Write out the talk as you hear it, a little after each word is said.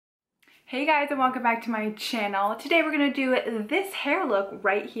Hey guys, and welcome back to my channel. Today we're gonna do this hair look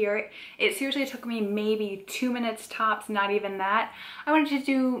right here. It seriously took me maybe 2 minutes tops, not even that. I wanted to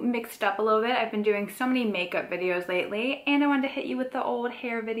do mix it up a little bit. I've been doing so many makeup videos lately, and I wanted to hit you with the old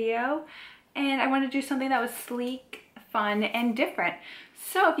hair video. And I wanted to do something that was sleek, fun, and different.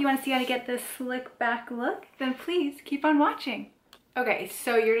 So if you want to see how to get this slick back look, then please keep on watching. Okay,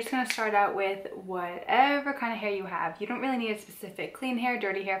 so you're just gonna start out with whatever kind of hair you have. You don't really need a specific clean hair,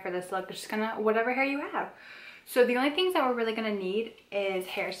 dirty hair for this look. It's just gonna, whatever hair you have. So the only things that we're really gonna need is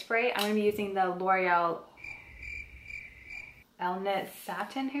hairspray. I'm gonna be using the L'Oreal Elnett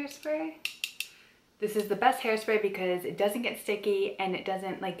Satin hairspray. This is the best hairspray because it doesn't get sticky and it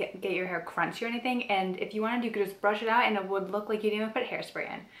doesn't like get your hair crunchy or anything. And if you wanted, you could just brush it out and it would look like you didn't even put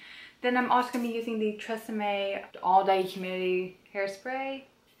hairspray in. Then I'm also going to be using the Tresemme All Day Humidity Hairspray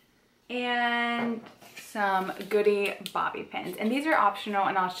and some Goody bobby pins. And these are optional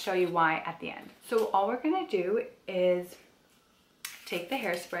and I'll show you why at the end. So all we're going to do is take the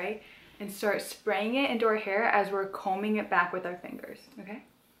hairspray and start spraying it into our hair as we're combing it back with our fingers, okay?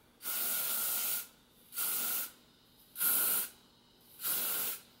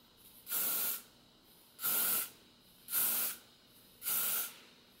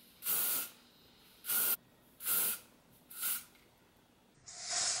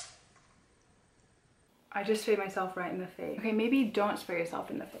 I just sprayed myself right in the face. Okay, maybe don't spray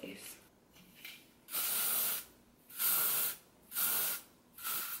yourself in the face.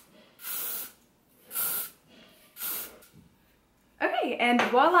 Okay, and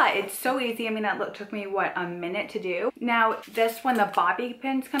voila, it's so easy. I mean, that look took me, what, a minute to do. Now, this when the bobby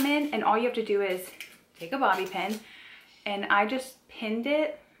pins come in, and all you have to do is take a bobby pin, and I just pinned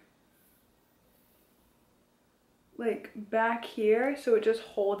it like back here, so it just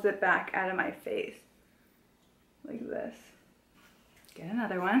holds it back out of my face. Like this. Get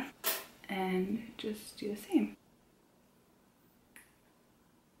another one and just do the same.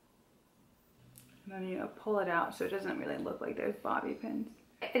 And then you pull it out so it doesn't really look like there's bobby pins.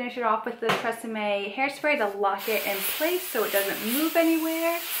 Finish it off with the Tresemme hairspray to lock it in place so it doesn't move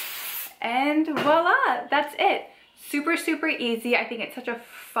anywhere. And voila, that's it. Super, super easy. I think it's such a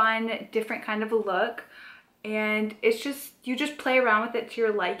fun, different kind of a look. And it's just, you just play around with it to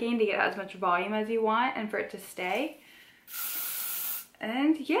your liking to get as much volume as you want and for it to stay.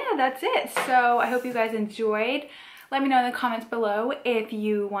 And yeah, that's it. So I hope you guys enjoyed. Let me know in the comments below if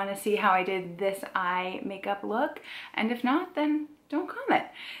you want to see how I did this eye makeup look. And if not, then don't comment.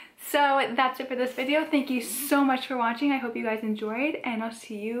 So that's it for this video. Thank you so much for watching. I hope you guys enjoyed, and I'll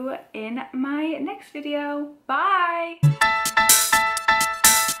see you in my next video. Bye!